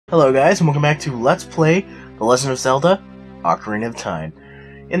Hello guys, and welcome back to Let's Play The Legend of Zelda, Ocarina of Time.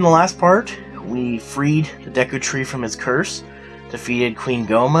 In the last part, we freed the Deku Tree from his curse, defeated Queen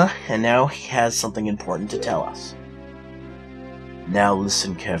Goma, and now he has something important to tell us. Now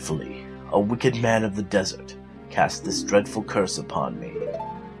listen carefully. A wicked man of the desert cast this dreadful curse upon me.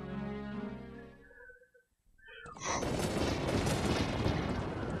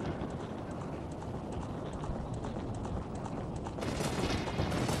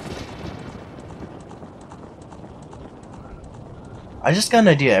 I just got an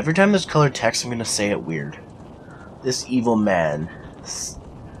idea. Every time there's colored text, I'm gonna say it weird. This evil man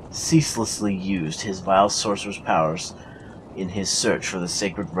ceaselessly used his vile sorcerer's powers in his search for the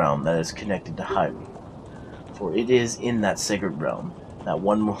sacred realm that is connected to Hyrule. For it is in that sacred realm that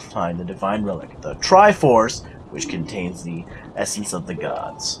one will find the divine relic, the Triforce, which contains the essence of the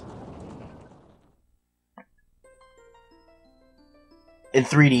gods. In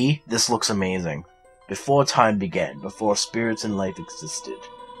 3D, this looks amazing. Before time began, before spirits and life existed,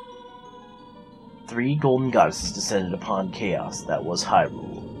 3 golden goddesses descended upon chaos that was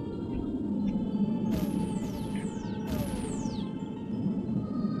Hyrule.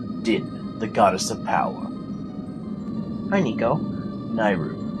 Din, the goddess of power. Hi, Nico.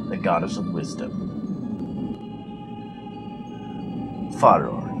 Nairu, the goddess of wisdom.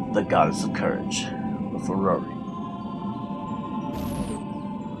 Faror, the goddess of courage. Farori.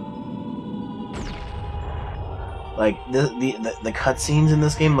 Like, the cutscenes in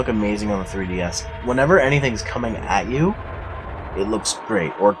this game look amazing on the 3DS. Whenever anything's coming at you, it looks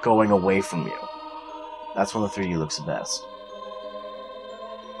great, or going away from you. That's when the 3D looks the best.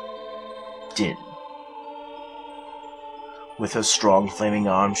 Din. With her strong flaming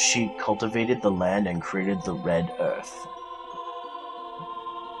arms, she cultivated the land and created the Red Earth.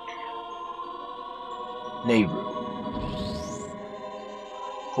 Nehru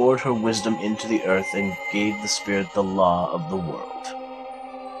poured her wisdom into the earth and gave the spirit the law of the world.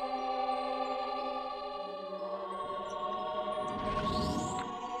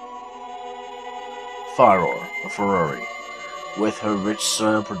 Faror, or Farori, with her rich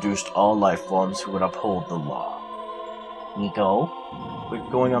soil produced all life forms who would uphold the law. Nico, we're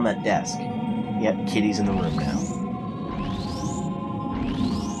going on that desk. Yep, Kitty's in the room now.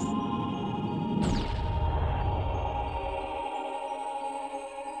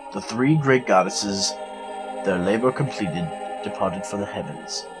 The 3 great goddesses, their labor completed, departed for the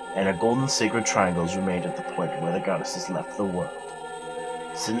heavens, and a golden sacred triangles remained at the point where the goddesses left the world.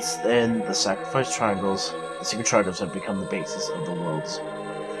 Since then, the sacred triangles have become the basis of the worlds,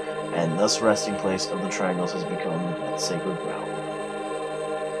 and thus resting place of the triangles has become that sacred realm.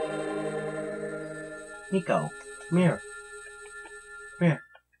 Nico, come here. Come here.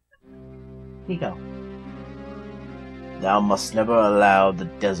 Nico. Thou must never allow the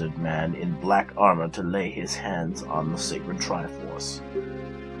desert man in black armor to lay his hands on the sacred Triforce.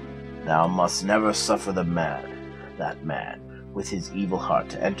 Thou must never suffer that man, with his evil heart,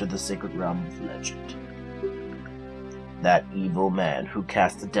 to enter the sacred realm of legend. That evil man who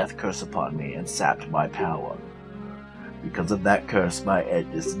cast the death curse upon me and sapped my power. Because of that curse, my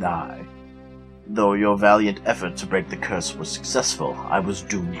end is nigh. Though your valiant effort to break the curse was successful, I was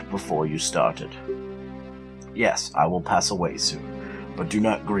doomed before you started. Yes, I will pass away soon, but do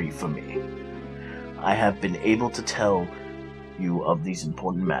not grieve for me. I have been able to tell you of these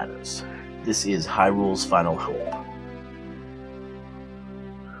important matters. This is Hyrule's final hope.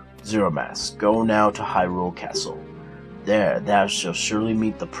 Zeromaster, go now to Hyrule Castle. There thou shalt surely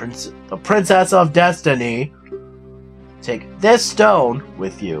meet the Princess of Destiny. Take this stone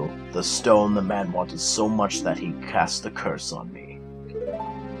with you, the stone the man wanted so much that he cast the curse on me.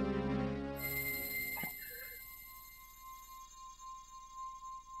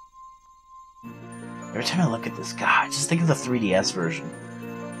 Every time I look at this, God, just think of the 3DS version.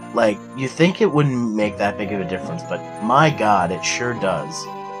 Like, you think it wouldn't make that big of a difference, but my God, it sure does.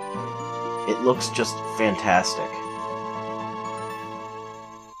 It looks just fantastic.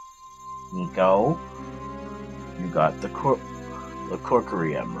 Nico, you got the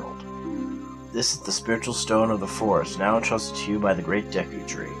Corkery Emerald. This is the spiritual stone of the forest, now entrusted to you by the great Deku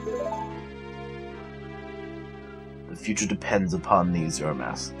Tree. The future depends upon thee,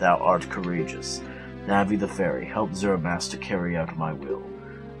 Zeromaster. Thou art courageous. Navi the fairy, help Zeromaster to carry out my will.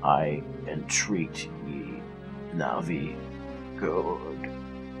 I entreat ye, Navi. Goodbye.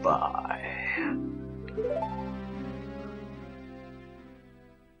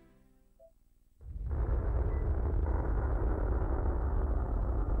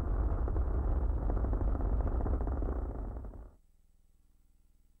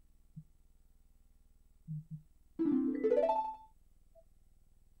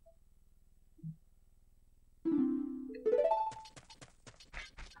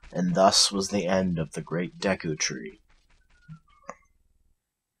 And thus was the end of the great Deku Tree.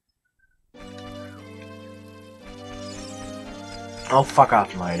 Oh, fuck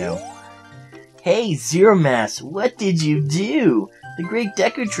off, Mido. Hey, Zeromaster, what did you do? The great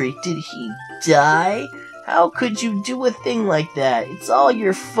Deku Tree, did he die? How could you do a thing like that? It's all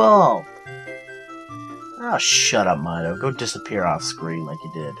your fault. Oh, shut up, Mido. Go disappear off screen like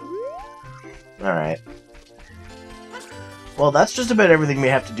you did. Alright. Well, that's just about everything we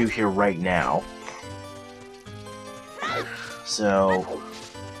have to do here right now. So...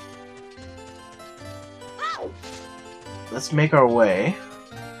 let's make our way.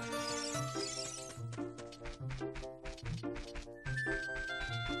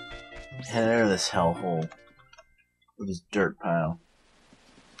 Head out of this hellhole. With this dirt pile.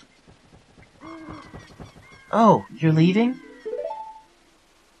 Oh, you're leaving?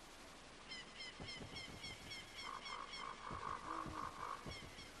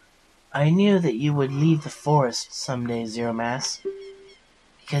 I knew that you would leave the forest someday, Zeromaster.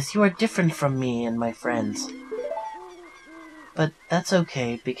 Because you are different from me and my friends. But that's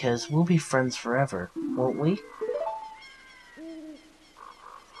okay, because we'll be friends forever, won't we?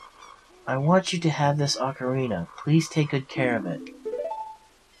 I want you to have this ocarina. Please take good care of it.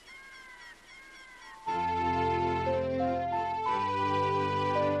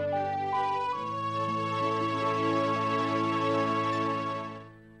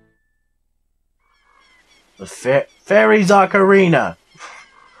 The Fairy's Ocarina!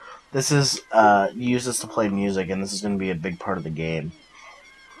 This is, use this to play music, and this is going to be a big part of the game.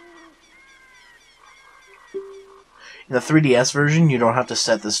 In the 3DS version, you don't have to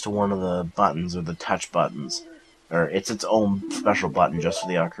set this to one of the buttons, or the touch buttons. Or, it's its own special button just for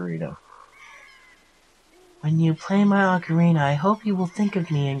the ocarina. When you play my ocarina, I hope you will think of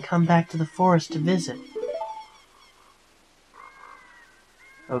me and come back to the forest to visit.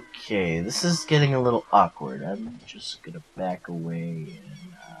 Okay, this is getting a little awkward. I'm just gonna back away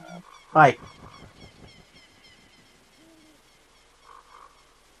and, bye!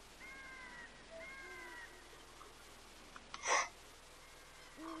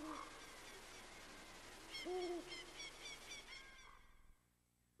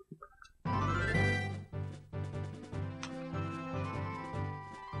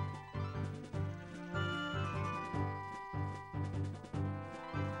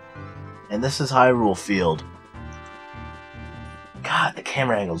 And this is Hyrule Field. God, the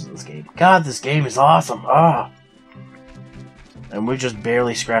camera angles in this game. God, this game is awesome. Ah, and we just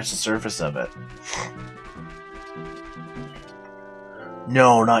barely scratched the surface of it.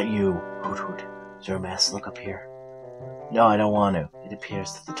 No, not you. Hoot Hoot. Zeromaster, look up here. No, I don't want to. It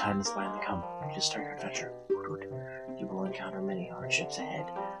appears that the time has finally come for you to start your adventure. Hoot Hoot. You will encounter many hardships ahead.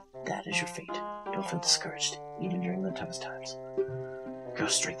 That is your fate. Don't feel discouraged, even during the toughest times. Go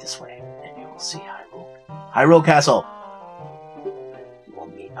straight this way, and you will see Hyrule. Hyrule Castle! You will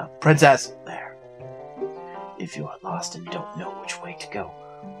meet a princess there. If you are lost and don't know which way to go,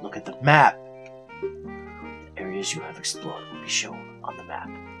 look at the map. The areas you have explored will be shown on the map.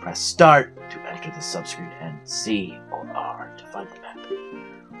 Press start to enter the subscreen and C or R to find the map.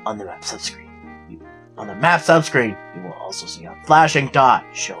 On the map subscreen, you will also see a flashing dot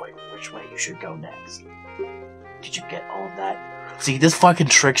showing which way you should go next. Did you get all of that? See, this fucking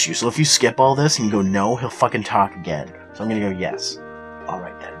tricks you, so if you skip all this and you go no, he'll fucking talk again. So I'm gonna go yes.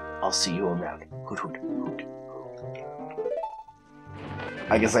 Alright then, I'll see you around. Hoot Hoot Hoot.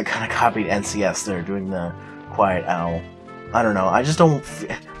 I guess I kinda copied NCS there, doing the quiet owl. I don't know, I just don't...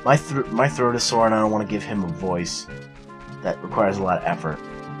 My throat is sore and I don't want to give him a voice that requires a lot of effort.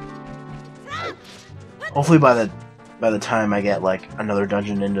 Hopefully by the time I get, like, another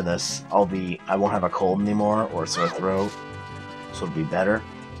dungeon into this, I won't have a cold anymore, or a sore throat. So it'll be better.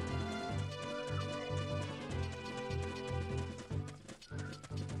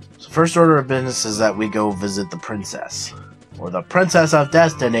 So first order of business is that we go visit the princess. Or the Princess of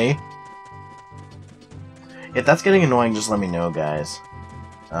Destiny. If that's getting annoying, just let me know, guys.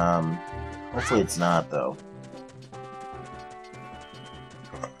 Hopefully it's not, though.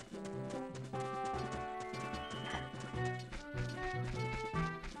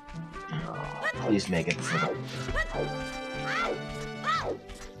 Oh, please make it for the...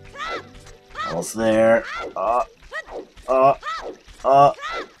 Almost there. Oh,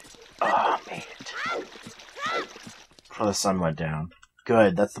 made it. Before the sun went down.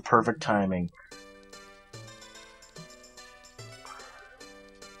 Good, that's the perfect timing.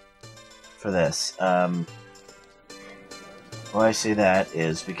 For this. Why I say that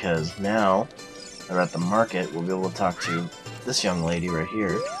is because now that we're at the market, we'll be able to talk to this young lady right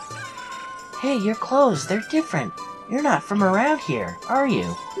here. Hey, your clothes, they're different. You're not from around here, are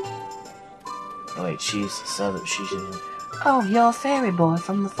you? Oh wait, she's Southern. She's. Oh, you're a fairy boy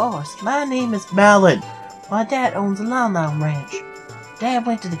from the forest. My name is Malin! My dad owns a Long Ranch. Dad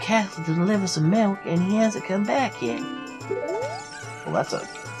went to the castle to deliver some milk, and he hasn't come back yet. Well,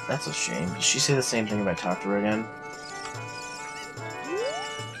 that's a shame. Did she say the same thing if I talk to her again?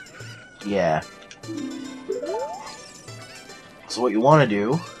 Yeah. So what you want to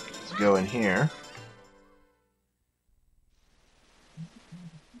do is go in here.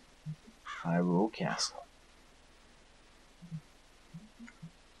 Hyrule Castle.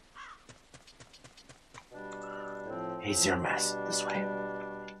 Hey, Zeromaster, this way.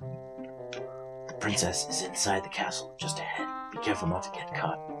 The princess is inside the castle, just ahead. Be careful not to get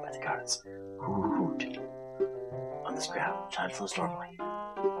caught by the guards. Hoot. On this ground, time flows normally,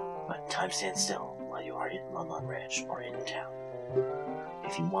 but time stands still while you are in Lon Ranch or in town.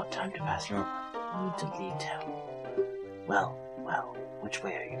 If you want time to pass normally, you need to leave town. Well, which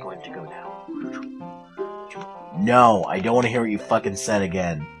way are you going to go now? No, I don't want to hear what you fucking said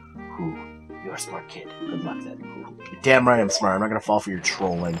again. You're a smart kid. Good luck then. You're damn right I'm smart. I'm not gonna fall for your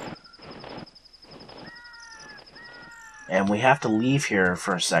trolling. And we have to leave here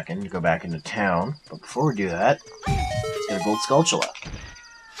for a second to go back into town. But before we do that, let's get a gold Skulltula.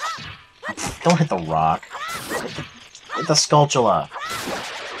 Don't hit the rock. Hit the Skulltula.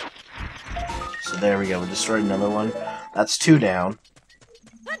 So there we go. We destroyed another one. That's 2 down.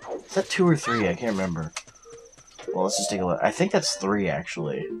 Is that 2 or 3? I can't remember. Well, let's just take a look. I think that's 3,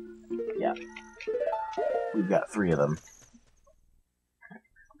 actually. Yeah. We've got 3 of them.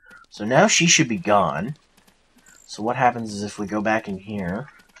 So now she should be gone. So what happens is if we go back in here...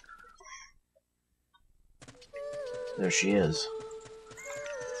 There she is.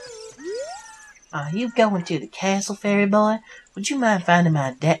 Are you going to the castle, fairy boy? Would you mind finding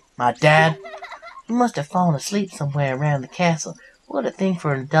my dad? He must have fallen asleep somewhere around the castle. What a thing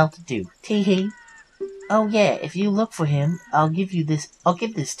for an adult to do. Tee-hee. Oh yeah, if you look for him, I'll give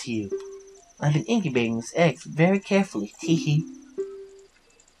this to you. I've been incubating this egg very carefully. Tee-hee.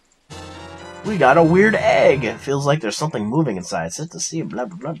 We got a weird egg! It feels like there's something moving inside. Set to see blah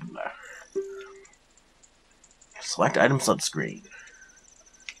blah blah blah. Select item subscreen.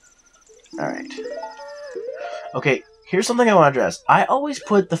 Alright. Okay, here's something I want to address. I always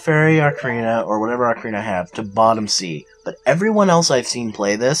put the Fairy Ocarina, or whatever Ocarina I have, to bottom C. But everyone else I've seen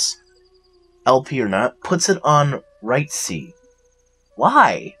play this, LP or not, puts it on right C.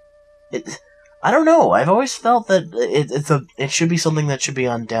 Why? I don't know. I've always felt that it should be something that should be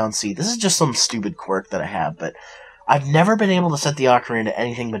on down C. This is just some stupid quirk that I have, but I've never been able to set the Ocarina to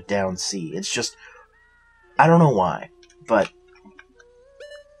anything but down C. It's just... I don't know why, but...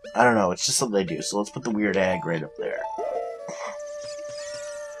 I don't know, it's just something they do. So let's put the weird egg right up there.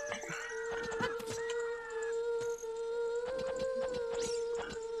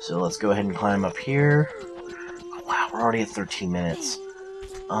 So let's go ahead and climb up here. Oh, wow, we're already at 13 minutes.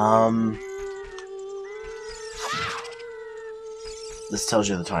 This tells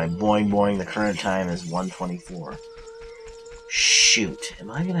you the time. Boing, boing, the current time is 1:24. Shoot, am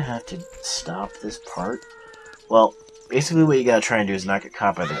I gonna have to stop this part? Well, basically what you gotta try and do is not get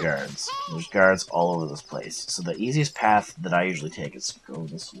caught by the guards. There's guards all over this place. So the easiest path that I usually take is to go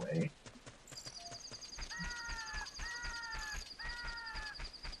this way.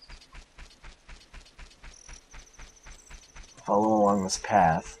 Follow along this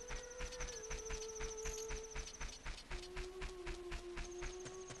path.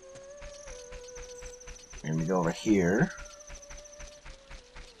 And we go over here.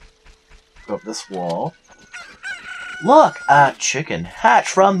 Go up this wall. Look! A chicken hatched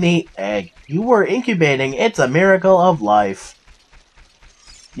from the egg. You were incubating. It's a miracle of life.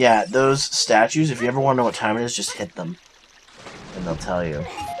 Yeah, those statues, if you ever want to know what time it is, just hit them. And they'll tell you.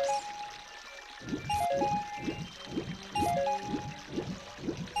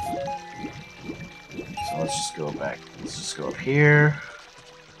 So let's just go back. Let's just go up here.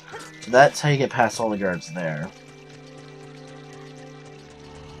 So that's how you get past all the guards there.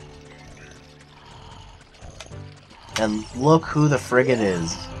 And look who the frig it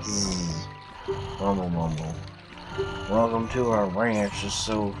is. Mumble mumble. Welcome to our ranch, it's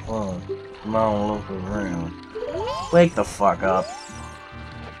so fun. Come on, look around. Wake the fuck up.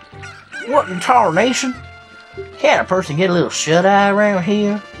 What in tarnation? Can't a person get a little shut-eye around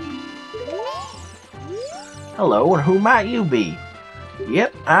here? Hello, and who might you be?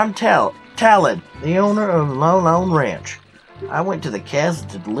 Yep, I'm Talon, the owner of Lon Ranch. I went to the castle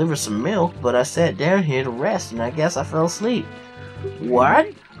to deliver some milk, but I sat down here to rest, and I guess I fell asleep.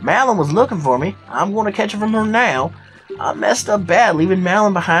 What? Malin was looking for me. I'm going to catch her from her now. I messed up bad leaving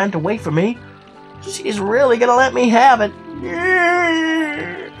Malin behind to wait for me. She's really going to let me have it.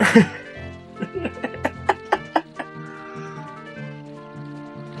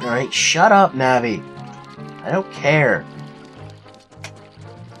 Alright, shut up, Navi. I don't care.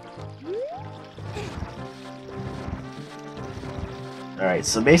 Alright,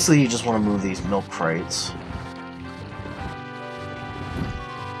 so basically you just want to move these milk crates.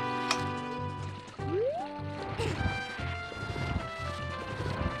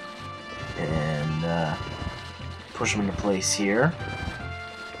 And push them into place here.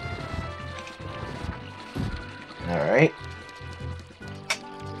 Alright.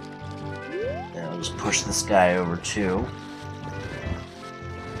 Now I'll just push this guy over too.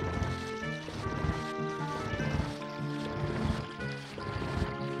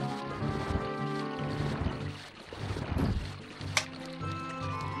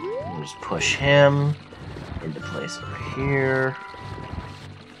 We'll just push him into place over here.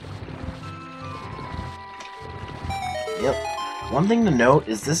 Yep. One thing to note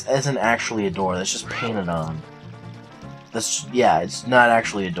is this isn't actually a door, that's just painted on. Yeah, it's not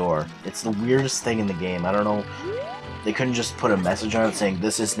actually a door. It's the weirdest thing in the game. I don't know. They couldn't just put a message on it saying,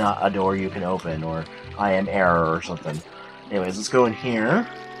 this is not a door you can open, or I am error, or something. Anyways, let's go in here.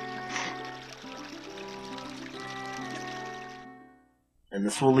 And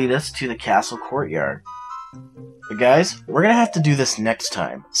this will lead us to the castle courtyard. But guys, we're gonna have to do this next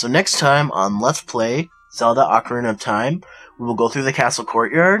time. So next time on Let's Play Zelda Ocarina of Time, we will go through the castle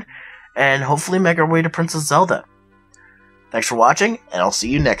courtyard, and hopefully make our way to Princess Zelda. Thanks for watching, and I'll see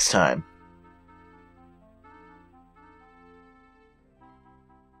you next time.